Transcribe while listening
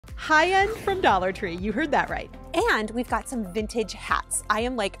High-end from Dollar Tree. You heard that right. And we've got some vintage hats. I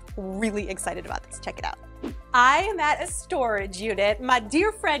am like really excited about this. Check it out. I am at a storage unit. My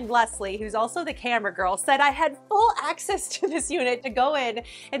dear friend Leslie, who's also the camera girl, said I had full access to this unit to go in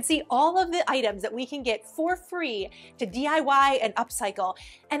and see all of the items that we can get for free to DIY and upcycle.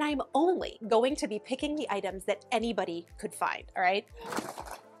 And I'm only going to be picking the items that anybody could find, all right?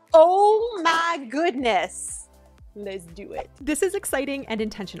 Oh my goodness. Let's do it. This is exciting and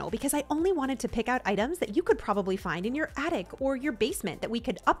intentional because I only wanted to pick out items that you could probably find in your attic or your basement that we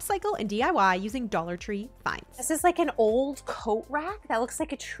could upcycle and DIY using Dollar Tree finds. This is like an old coat rack that looks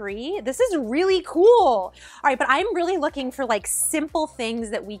like a tree. This is really cool. All right, but I'm really looking for like simple things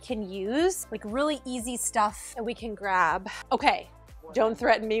that we can use, like really easy stuff that we can grab. Okay, don't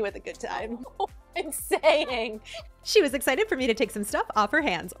threaten me with a good time. I'm saying. She was excited for me to take some stuff off her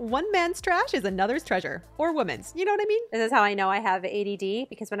hands. One man's trash is another's treasure. Or woman's, you know what I mean? This is how I know I have ADD,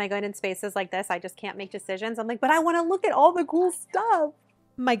 because when I go in spaces like this, I just can't make decisions. I'm like, but I want to look at all the cool stuff.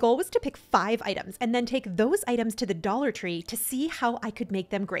 My goal was to pick 5 items and then take those items to the Dollar Tree to see how I could make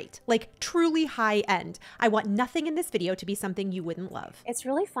them great, like truly high end. I want nothing in this video to be something you wouldn't love. It's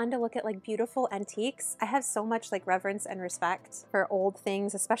really fun to look at like beautiful antiques. I have so much like reverence and respect for old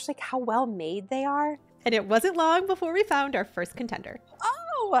things, especially how well made they are. And it wasn't long before we found our first contender.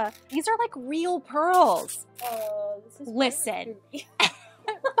 Oh, these are like real pearls. This is listen.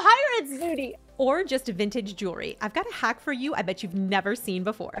 Pirate's booty. Or just vintage jewelry. I've got a hack for you I bet you've never seen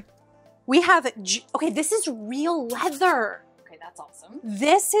before. We have, okay, this is real leather. Okay, that's awesome.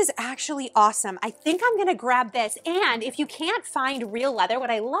 This is actually awesome. I think I'm gonna grab this. And if you can't find real leather,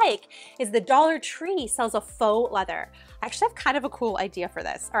 what I like is the Dollar Tree sells a faux leather. I actually have kind of a cool idea for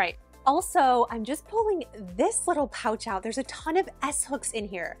this. All right. Also, I'm just pulling this little pouch out. There's a ton of S-hooks in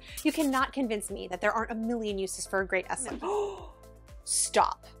here. You cannot convince me that there aren't a million uses for a great S-hook.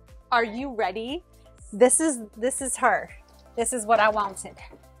 Stop. Are you ready? This is her. This is what I wanted.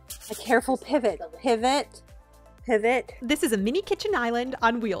 A careful pivot, pivot, pivot. This is a mini kitchen island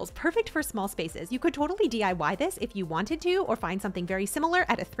on wheels, perfect for small spaces. You could totally DIY this if you wanted to, or find something very similar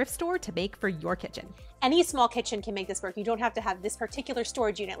at a thrift store to make for your kitchen. Any small kitchen can make this work. You don't have to have this particular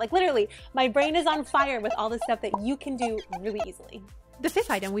storage unit. Like literally, my brain is on fire with all the stuff that you can do really easily. The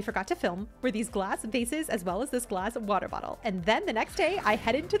 5th item we forgot to film were these glass vases as well as this glass water bottle. And then the next day I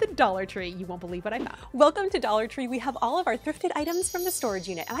headed to the Dollar Tree. You won't believe what I found. Welcome to Dollar Tree. We have all of our thrifted items from the storage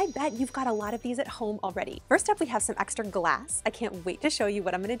unit. And I bet you've got a lot of these at home already. First up, we have some extra glass. I can't wait to show you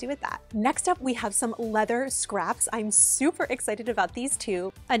what I'm gonna do with that. Next up, we have some leather scraps. I'm super excited about these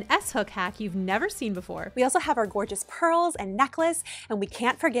too. An S-hook hack you've never seen before. We also have our gorgeous pearls and necklace. And we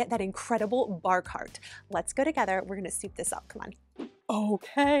can't forget that incredible bar cart. Let's go together. We're gonna soup this up. Come on.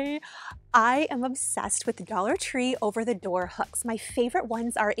 Okay, I am obsessed with Dollar Tree over-the-door hooks. My favorite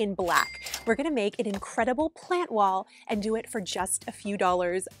ones are in black. We're gonna make an incredible plant wall and do it for just a few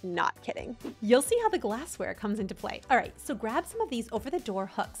dollars, not kidding. You'll see how the glassware comes into play. All right, so grab some of these over-the-door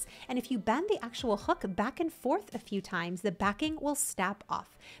hooks, and if you bend the actual hook back and forth a few times, the backing will snap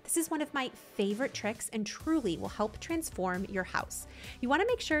off. This is one of my favorite tricks and truly will help transform your house. You wanna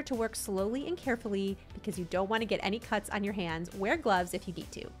make sure to work slowly and carefully because you don't wanna get any cuts on your hands. Wear gloves if you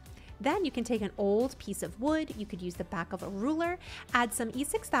need to. Then you can take an old piece of wood, you could use the back of a ruler, add some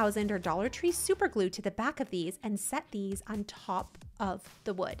E6000 or Dollar Tree super glue to the back of these and set these on top of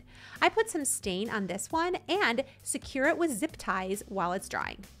the wood. I put some stain on this one and secure it with zip ties while it's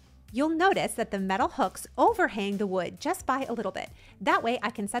drying. You'll notice that the metal hooks overhang the wood just by a little bit. That way I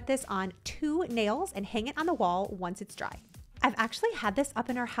can set this on 2 nails and hang it on the wall once it's dry. I've actually had this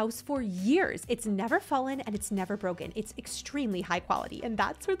up in our house for years. It's never fallen and it's never broken. It's extremely high quality, and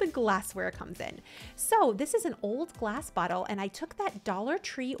that's where the glassware comes in. So this is an old glass bottle, and I took that Dollar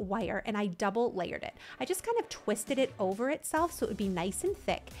Tree wire and I double layered it. I just kind of twisted it over itself so it would be nice and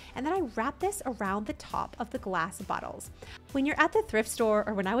thick, and then I wrapped this around the top of the glass bottles. When you're at the thrift store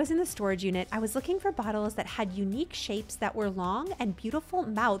or when I was in the storage unit, I was looking for bottles that had unique shapes that were long and beautiful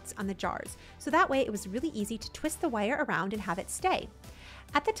mouths on the jars. So that way it was really easy to twist the wire around and have it stay.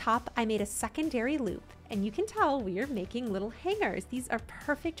 At the top, I made a secondary loop, and you can tell we are making little hangers. These are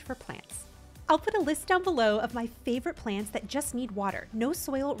perfect for plants. I'll put a list down below of my favorite plants that just need water, no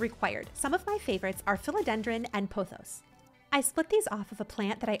soil required. Some of my favorites are philodendron and pothos. I split these off of a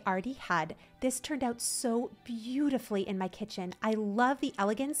plant that I already had, This turned out so beautifully in my kitchen. I love the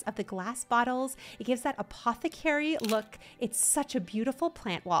elegance of the glass bottles. It gives that apothecary look. It's such a beautiful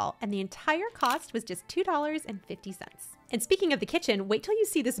plant wall, and the entire cost was just $2.50. And speaking of the kitchen, wait till you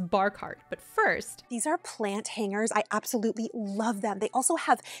see this bar cart. But first, these are plant hangers. I absolutely love them. They also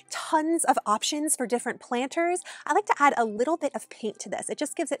have tons of options for different planters. I like to add a little bit of paint to this. It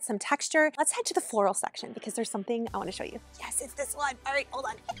just gives it some texture. Let's head to the floral section because there's something I want to show you. Yes, it's this one. All right, hold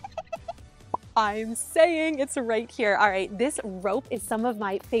on. I'm saying it's right here. All right, this rope is some of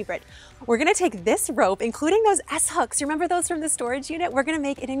my favorite. We're gonna take this rope, including those S-hooks. You remember those from the storage unit? We're gonna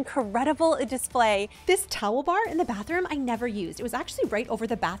make an incredible display. This towel bar in the bathroom I never used. It was actually right over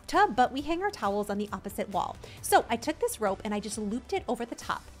the bathtub, but we hang our towels on the opposite wall. So I took this rope and I just looped it over the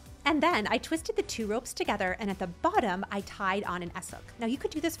top. And then I twisted the two ropes together, and at the bottom, I tied on an S-hook. Now you could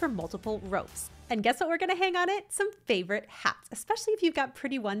do this for multiple ropes. And guess what we're gonna hang on it? Some favorite hats, especially if you've got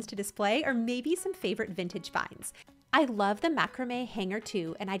pretty ones to display, or maybe some favorite vintage finds. I love the macrame hanger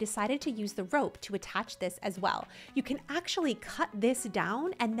too, and I decided to use the rope to attach this as well. You can actually cut this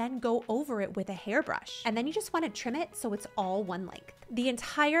down and then go over it with a hairbrush. And then you just wanna trim it so it's all one length. The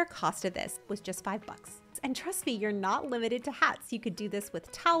entire cost of this was just $5. And trust me, you're not limited to hats. You could do this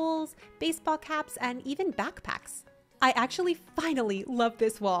with towels, baseball caps, and even backpacks. I actually finally love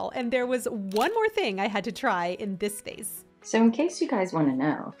this wall, and there was one more thing I had to try in this space. So in case you guys want to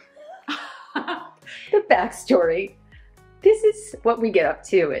know the backstory, this is what we get up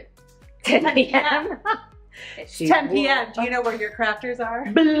to at 10 p.m. It's 10 p.m. Do you know where your crafters are?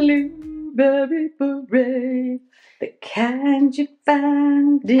 Blueberry beret, the kind you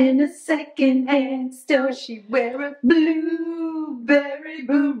find in a second-hand store. She wear a blueberry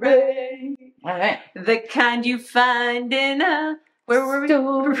beret. All right. The kind you find in a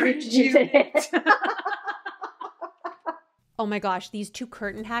storage unit. Oh my gosh, these two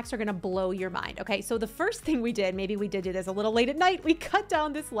curtain hacks are gonna blow your mind. Okay, so the first thing we did, maybe we did it as a little late at night, we cut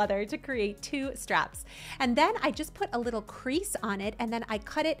down this leather to create two straps. And then I just put a little crease on it, and then I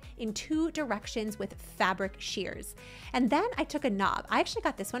cut it in two directions with fabric shears. And then I took a knob. I actually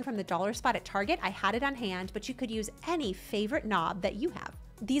got this one from the dollar spot at Target. I had it on hand, but you could use any favorite knob that you have.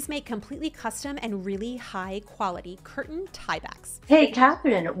 These make completely custom and really high quality curtain tiebacks. Hey,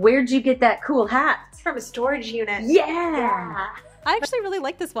 Kathryn, where'd you get that cool hat? from a storage unit. Yeah. I actually really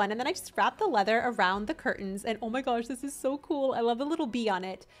like this one. And then I just wrapped the leather around the curtains, and oh my gosh, this is so cool. I love the little bee on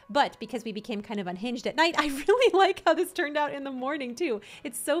it. But because we became kind of unhinged at night, I really like how this turned out in the morning too.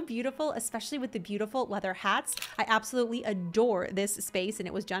 It's so beautiful, especially with the beautiful leather hats. I absolutely adore this space, and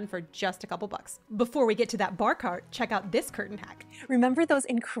it was done for just a couple bucks. Before we get to that bar cart, check out this curtain hack. Remember those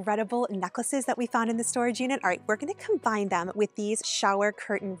incredible necklaces that we found in the storage unit? All right, we're gonna combine them with these shower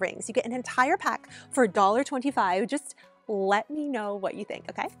curtain rings. You get an entire pack for $1.25. Just let me know what you think,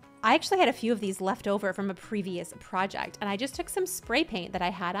 okay? I actually had a few of these left over from a previous project, and I just took some spray paint that I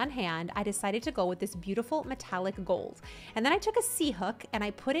had on hand. I decided to go with this beautiful metallic gold. And then I took a C-hook and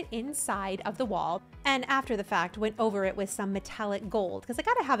I put it inside of the wall, and after the fact went over it with some metallic gold because I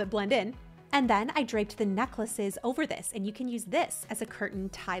gotta have it blend in. And then I draped the necklaces over this, and you can use this as a curtain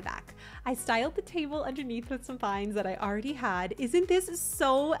tie back. I styled the table underneath with some finds that I already had. Isn't this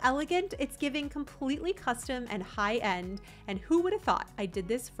so elegant? It's giving completely custom and high end, and who would have thought I did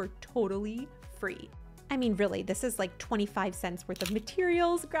this for totally free? I mean, really, this is like 25 cents worth of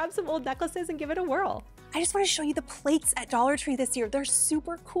materials. Grab some old necklaces and give it a whirl. I just want to show you the plates at Dollar Tree this year. They're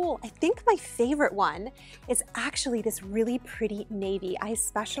super cool. I think my favorite one is actually this really pretty navy. I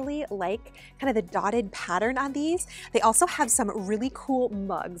especially like kind of the dotted pattern on these. They also have some really cool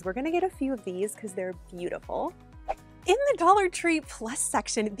mugs. We're gonna get a few of these because they're beautiful. In the Dollar Tree Plus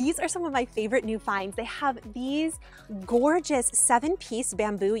section, these are some of my favorite new finds. They have these gorgeous 7-piece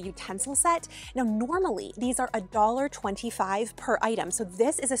bamboo utensil set. Now, normally these are $1.25 per item, so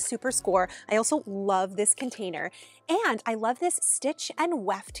this is a super score. I also love this container, and I love this stitch and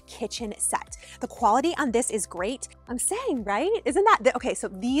weft kitchen set. The quality on this is great. I'm saying, right? Isn't that, okay, so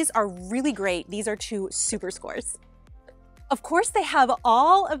these are really great. These are 2 super scores. Of course, they have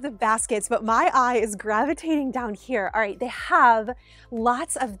all of the baskets, but my eye is gravitating down here. All right, they have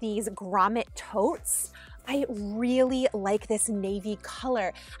lots of these grommet totes. I really like this navy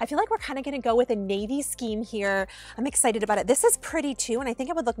color. I feel like we're kind of gonna go with a navy scheme here. I'm excited about it. This is pretty too, and I think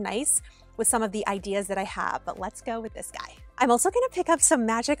it would look nice with some of the ideas that I have, but let's go with this guy. I'm also going to pick up some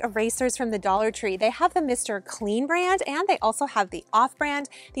magic erasers from the Dollar Tree. They have the Mr. Clean brand and they also have the Off brand.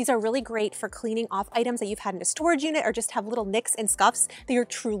 These are really great for cleaning off items that you've had in a storage unit or just have little nicks and scuffs. They are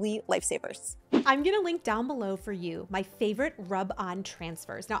truly lifesavers. I'm gonna link down below for you my favorite rub-on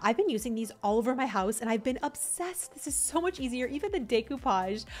transfers. Now, I've been using these all over my house and I've been obsessed. This is so much easier, even the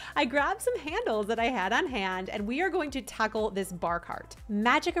decoupage. I grabbed some handles that I had on hand and we are going to tackle this bar cart.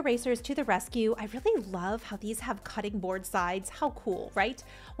 Magic erasers to the rescue. I really love how these have cutting board sides. How cool, right?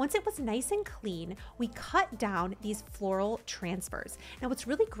 Once it was nice and clean, we cut down these floral transfers. Now, what's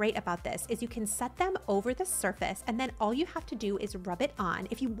really great about this is you can set them over the surface and then all you have to do is rub it on.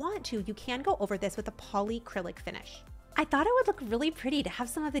 If you want to, you can go over this with a polyacrylic finish. I thought it would look really pretty to have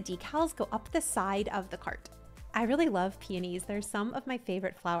some of the decals go up the side of the cart. I really love peonies. They're some of my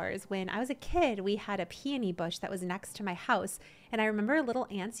favorite flowers. When I was a kid, we had a peony bush that was next to my house, and I remember little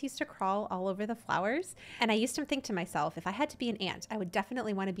ants used to crawl all over the flowers, and I used to think to myself, if I had to be an ant, I would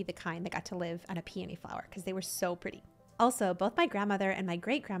definitely want to be the kind that got to live on a peony flower because they were so pretty. Also, both my grandmother and my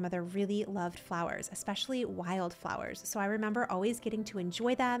great-grandmother really loved flowers, especially wild flowers, so I remember always getting to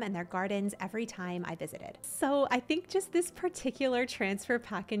enjoy them and their gardens every time I visited. So I think just this particular transfer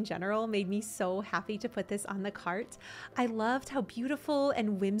pack in general made me so happy to put this on the cart. I loved how beautiful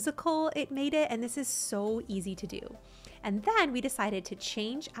and whimsical it made it, and this is so easy to do. And then we decided to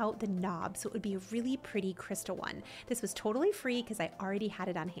change out the knob so it would be a really pretty crystal one. This was totally free because I already had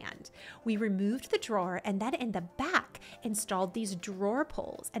it on hand. We removed the drawer and then in the back installed these drawer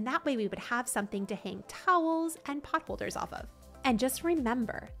pulls, and that way we would have something to hang towels and pot holders off of. And just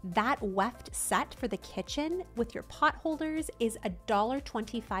remember, that weft set for the kitchen with your pot holders is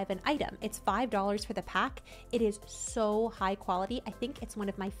 $1.25 an item. It's $5 for the pack. It is so high quality. I think it's one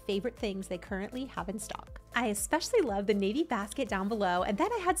of my favorite things they currently have in stock. I especially love the navy basket down below, and then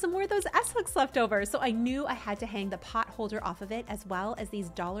I had some more of those S-hooks left over, so I knew I had to hang the pot holder off of it as well as these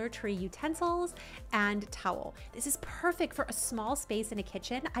Dollar Tree utensils and towel. This is perfect for a small space in a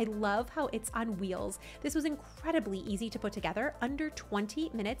kitchen. I love how it's on wheels. This was incredibly easy to put together, under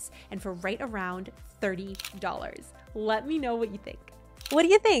 20 minutes, and for right around $30. Let me know what you think. What do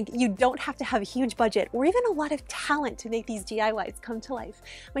you think? You don't have to have a huge budget or even a lot of talent to make these DIYs come to life.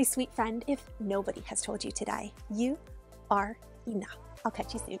 My sweet friend, if nobody has told you today, you are enough. I'll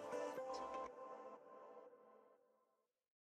catch you soon.